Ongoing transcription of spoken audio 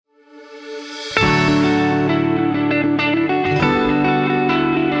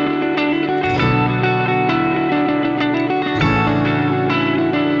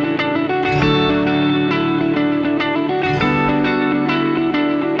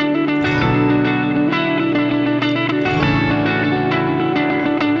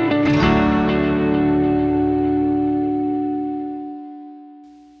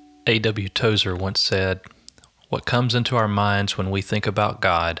A.W. Tozer once said, "What comes into our minds when we think about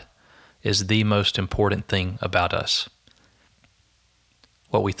God is the most important thing about us."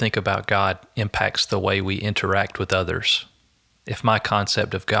 What we think about God impacts the way we interact with others. If my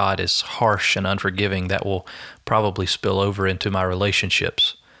concept of God is harsh and unforgiving, that will probably spill over into my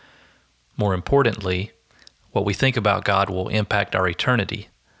relationships. More importantly, what we think about God will impact our eternity.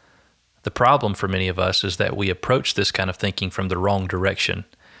 The problem for many of us is that we approach this kind of thinking from the wrong direction.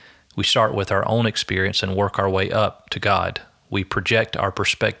 We start with our own experience and work our way up to God. We project our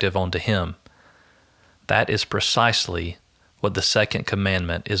perspective onto Him. That is precisely what the second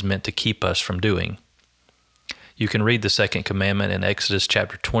commandment is meant to keep us from doing. You can read the second commandment in Exodus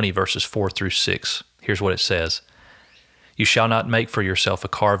chapter 20, verses 4 through 6. Here's what it says. "You shall not make for yourself a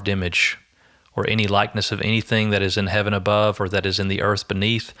carved image, or any likeness of anything that is in heaven above, or that is in the earth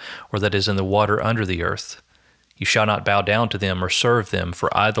beneath, or that is in the water under the earth. You shall not bow down to them or serve them,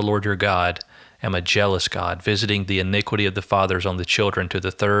 for I, the Lord your God, am a jealous God, visiting the iniquity of the fathers on the children to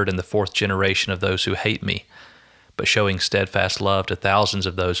the third and the fourth generation of those who hate me, but showing steadfast love to thousands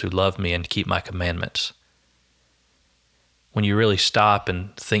of those who love me and keep my commandments." When you really stop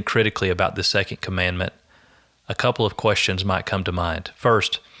and think critically about the second commandment, a couple of questions might come to mind.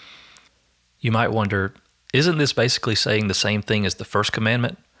 First, you might wonder, isn't this basically saying the same thing as the first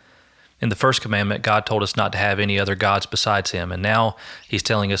commandment? In the first commandment, God told us not to have any other gods besides Him, and now He's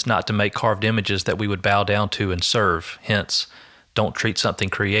telling us not to make carved images that we would bow down to and serve. Hence, don't treat something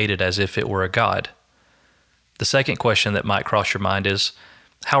created as if it were a god. The second question that might cross your mind is,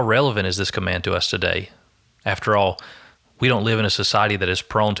 how relevant is this command to us today? After all, we don't live in a society that is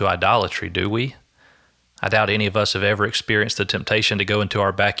prone to idolatry, do we? I doubt any of us have ever experienced the temptation to go into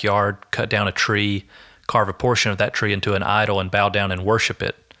our backyard, cut down a tree, carve a portion of that tree into an idol, and bow down and worship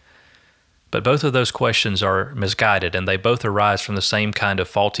it. But both of those questions are misguided, and they both arise from the same kind of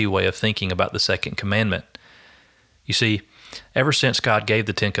faulty way of thinking about the second commandment. You see, ever since God gave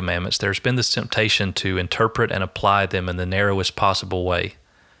the Ten Commandments, there's been this temptation to interpret and apply them in the narrowest possible way.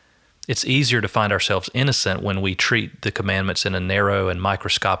 It's easier to find ourselves innocent when we treat the commandments in a narrow and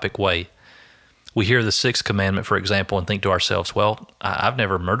microscopic way. We hear the sixth commandment, for example, and think to ourselves, well, I've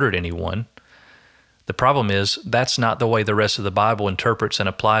never murdered anyone. The problem is, that's not the way the rest of the Bible interprets and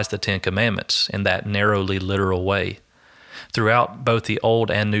applies the Ten Commandments, in that narrowly literal way. Throughout both the Old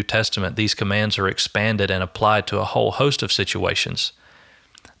and New Testament, these commands are expanded and applied to a whole host of situations.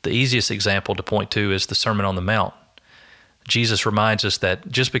 The easiest example to point to is the Sermon on the Mount. Jesus reminds us that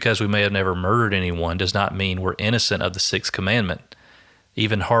just because we may have never murdered anyone does not mean we're innocent of the sixth commandment.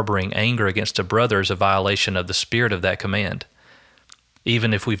 Even harboring anger against a brother is a violation of the spirit of that command.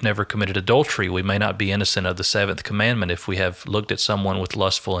 Even if we've never committed adultery, we may not be innocent of the seventh commandment if we have looked at someone with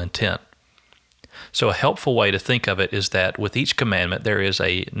lustful intent. So a helpful way to think of it is that with each commandment there is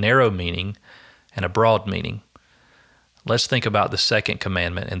a narrow meaning and a broad meaning. Let's think about the second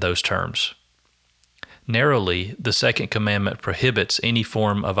commandment in those terms. Narrowly, the second commandment prohibits any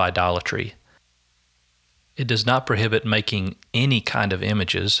form of idolatry. It does not prohibit making any kind of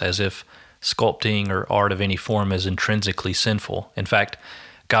images, as if sculpting or art of any form is intrinsically sinful. In fact,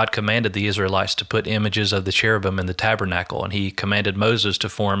 God commanded the Israelites to put images of the cherubim in the tabernacle, and He commanded Moses to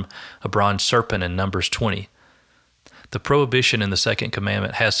form a bronze serpent in Numbers 20. The prohibition in the second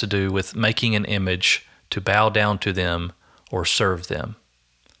commandment has to do with making an image to bow down to them or serve them.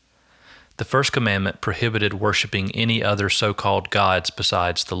 The first commandment prohibited worshiping any other so-called gods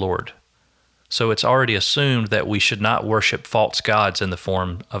besides the Lord. So it's already assumed that we should not worship false gods in the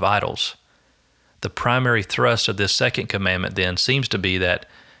form of idols. The primary thrust of this second commandment then seems to be that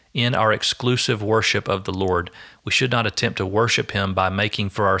in our exclusive worship of the Lord, we should not attempt to worship Him by making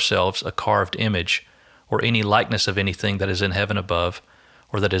for ourselves a carved image or any likeness of anything that is in heaven above,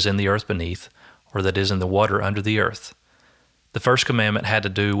 or that is in the earth beneath, or that is in the water under the earth. The first commandment had to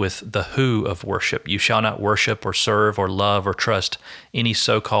do with the who of worship. You shall not worship or serve or love or trust any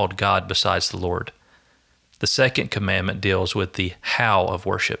so-called God besides the Lord. The second commandment deals with the how of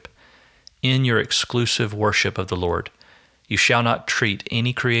worship. In your exclusive worship of the Lord, you shall not treat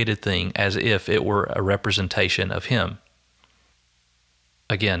any created thing as if it were a representation of Him.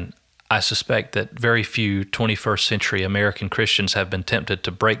 Again, I suspect that very few 21st century American Christians have been tempted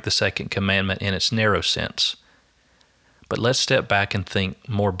to break the second commandment in its narrow sense. But let's step back and think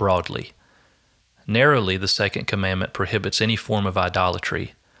more broadly. Narrowly, the second commandment prohibits any form of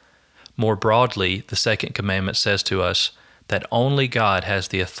idolatry. More broadly, the second commandment says to us that only God has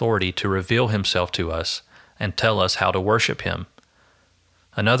the authority to reveal Himself to us and tell us how to worship Him.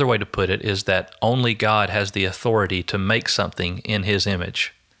 Another way to put it is that only God has the authority to make something in His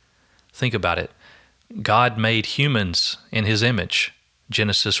image. Think about it. God made humans in His image.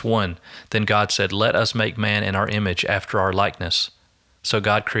 Genesis 1, then God said, "Let us make man in our image after our likeness." So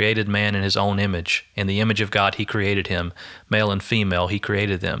God created man in his own image. In the image of God he created him. Male and female he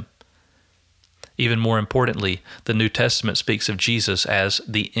created them. Even more importantly, the New Testament speaks of Jesus as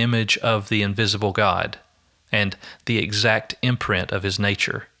the image of the invisible God and the exact imprint of his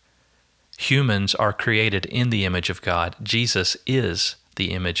nature. Humans are created in the image of God. Jesus is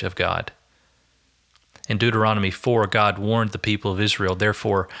the image of God. In Deuteronomy 4, God warned the people of Israel,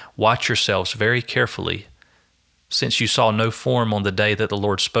 "Therefore, watch yourselves very carefully, since you saw no form on the day that the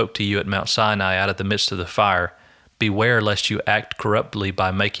Lord spoke to you at Mount Sinai out of the midst of the fire. Beware lest you act corruptly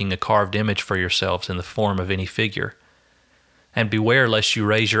by making a carved image for yourselves in the form of any figure. And beware lest you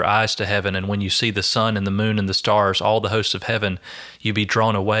raise your eyes to heaven, and when you see the sun and the moon and the stars, all the hosts of heaven, you be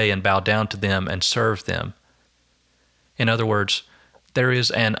drawn away and bow down to them and serve them." In other words, there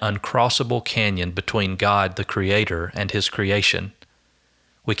is an uncrossable canyon between God, the Creator, and His creation.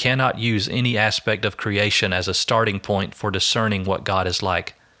 We cannot use any aspect of creation as a starting point for discerning what God is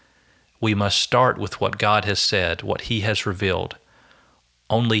like. We must start with what God has said, what He has revealed.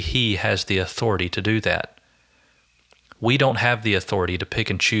 Only He has the authority to do that. We don't have the authority to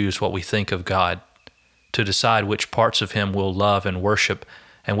pick and choose what we think of God, to decide which parts of Him we'll love and worship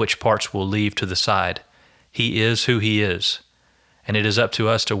and which parts we'll leave to the side. He is who He is, and it is up to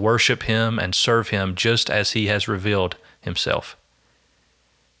us to worship Him and serve Him just as He has revealed Himself.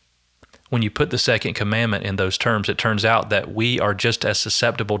 When you put the second commandment in those terms, it turns out that we are just as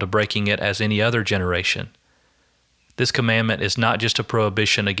susceptible to breaking it as any other generation. This commandment is not just a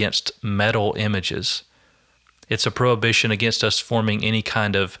prohibition against metal images. It's a prohibition against us forming any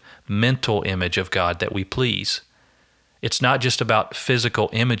kind of mental image of God that we please. It's not just about physical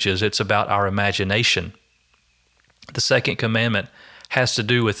images, it's about our imagination. The second commandment has to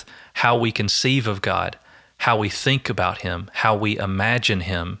do with how we conceive of God, how we think about Him, how we imagine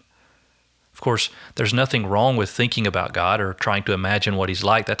Him. Of course, there's nothing wrong with thinking about God or trying to imagine what He's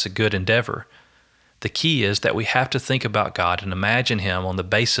like. That's a good endeavor. The key is that we have to think about God and imagine Him on the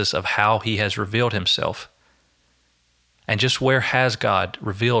basis of how He has revealed Himself. And just where has God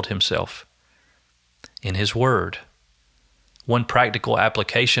revealed Himself? In His Word. One practical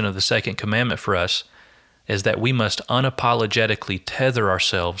application of the second commandment for us is that we must unapologetically tether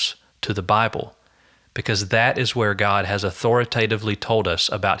ourselves to the Bible, because that is where God has authoritatively told us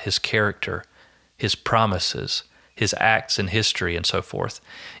about His character, His promises, His acts in history, and so forth.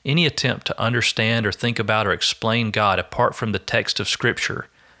 Any attempt to understand or think about or explain God apart from the text of Scripture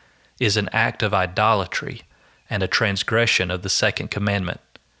is an act of idolatry and a transgression of the second commandment.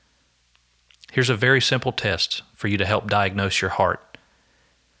 Here's a very simple test for you to help diagnose your heart.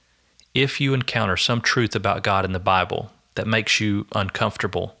 If you encounter some truth about God in the Bible that makes you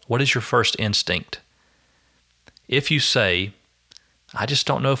uncomfortable, what is your first instinct? If you say, "I just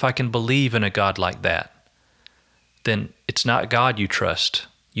don't know if I can believe in a God like that," then it's not God you trust.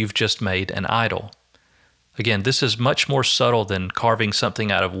 You've just made an idol. Again, this is much more subtle than carving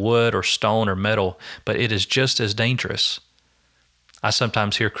something out of wood or stone or metal, but it is just as dangerous. I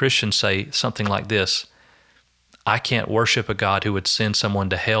sometimes hear Christians say something like this: "I can't worship a God who would send someone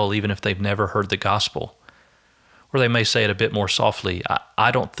to hell even if they've never heard the gospel." Or they may say it a bit more softly: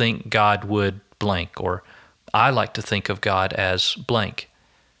 I don't think God would blank," or "I like to think of God as blank."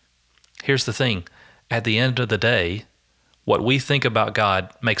 Here's the thing. At the end of the day, what we think about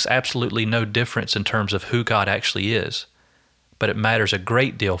God makes absolutely no difference in terms of who God actually is, but it matters a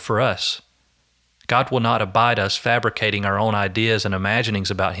great deal for us. God will not abide us fabricating our own ideas and imaginings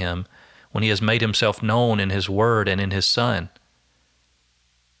about Him when He has made Himself known in His Word and in His Son.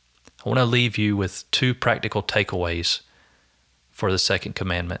 I want to leave you with two practical takeaways for the second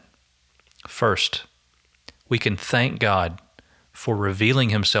commandment. First, we can thank God for revealing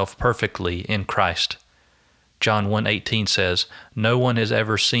Himself perfectly in Christ. John 1:18 says, "No one has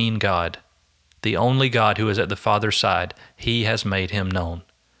ever seen God. The only God who is at the Father's side, He has made Him known."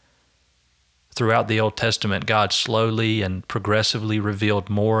 Throughout the Old Testament, God slowly and progressively revealed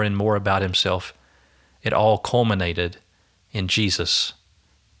more and more about Himself. It all culminated in Jesus.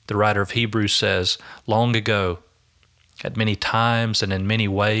 The writer of Hebrews says, "Long ago, at many times and in many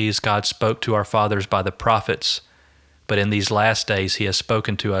ways, God spoke to our fathers by the prophets, but in these last days He has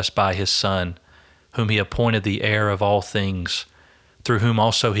spoken to us by His Son, whom He appointed the heir of all things, through whom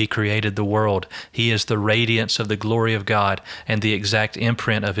also He created the world. He is the radiance of the glory of God and the exact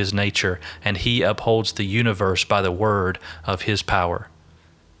imprint of His nature, and He upholds the universe by the word of His power."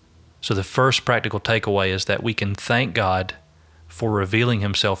 So the first practical takeaway is that we can thank God for revealing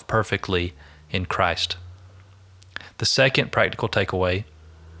Himself perfectly in Christ. The second practical takeaway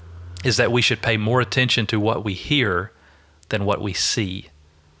is that we should pay more attention to what we hear than what we see.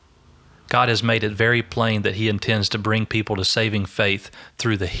 God has made it very plain that He intends to bring people to saving faith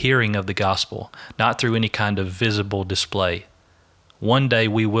through the hearing of the gospel, not through any kind of visible display. One day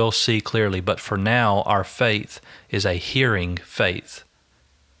we will see clearly, but for now our faith is a hearing faith.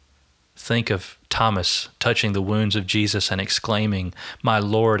 Think of Thomas touching the wounds of Jesus and exclaiming, "My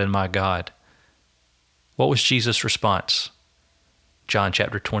Lord and my God." What was Jesus' response? John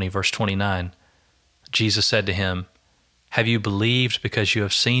chapter 20, verse 29. Jesus said to him, "Have you believed because you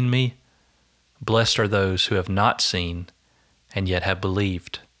have seen me? Blessed are those who have not seen and yet have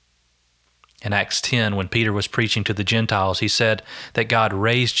believed." In Acts 10, when Peter was preaching to the Gentiles, he said that God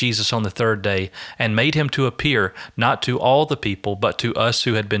raised Jesus on the third day and made him to appear not to all the people, but to us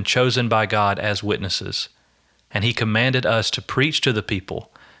who had been chosen by God as witnesses. And he commanded us to preach to the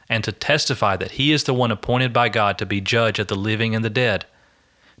people and to testify that he is the one appointed by God to be judge of the living and the dead.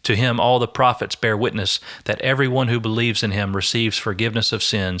 To him all the prophets bear witness that everyone who believes in him receives forgiveness of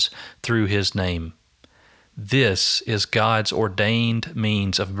sins through his name. This is God's ordained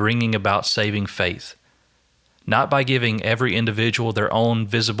means of bringing about saving faith, not by giving every individual their own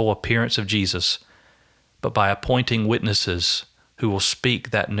visible appearance of Jesus, but by appointing witnesses who will speak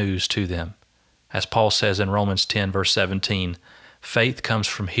that news to them. As Paul says in Romans 10, verse 17, faith comes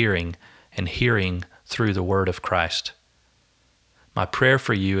from hearing, and hearing through the word of Christ. My prayer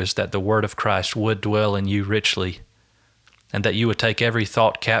for you is that the word of Christ would dwell in you richly, and that you would take every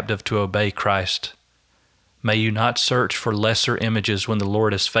thought captive to obey Christ. May you not search for lesser images when the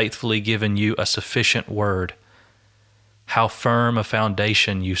Lord has faithfully given you a sufficient word. How firm a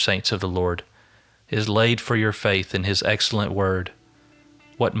foundation, you saints of the Lord, is laid for your faith in His excellent word.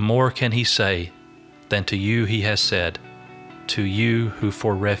 What more can He say than to you He has said, to you who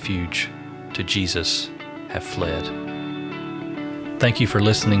for refuge to Jesus have fled? Thank you for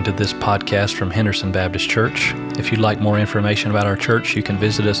listening to this podcast from Henderson Baptist Church. If you'd like more information about our church, you can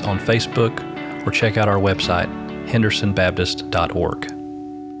visit us on Facebook or check out our website, hendersonbaptist.org.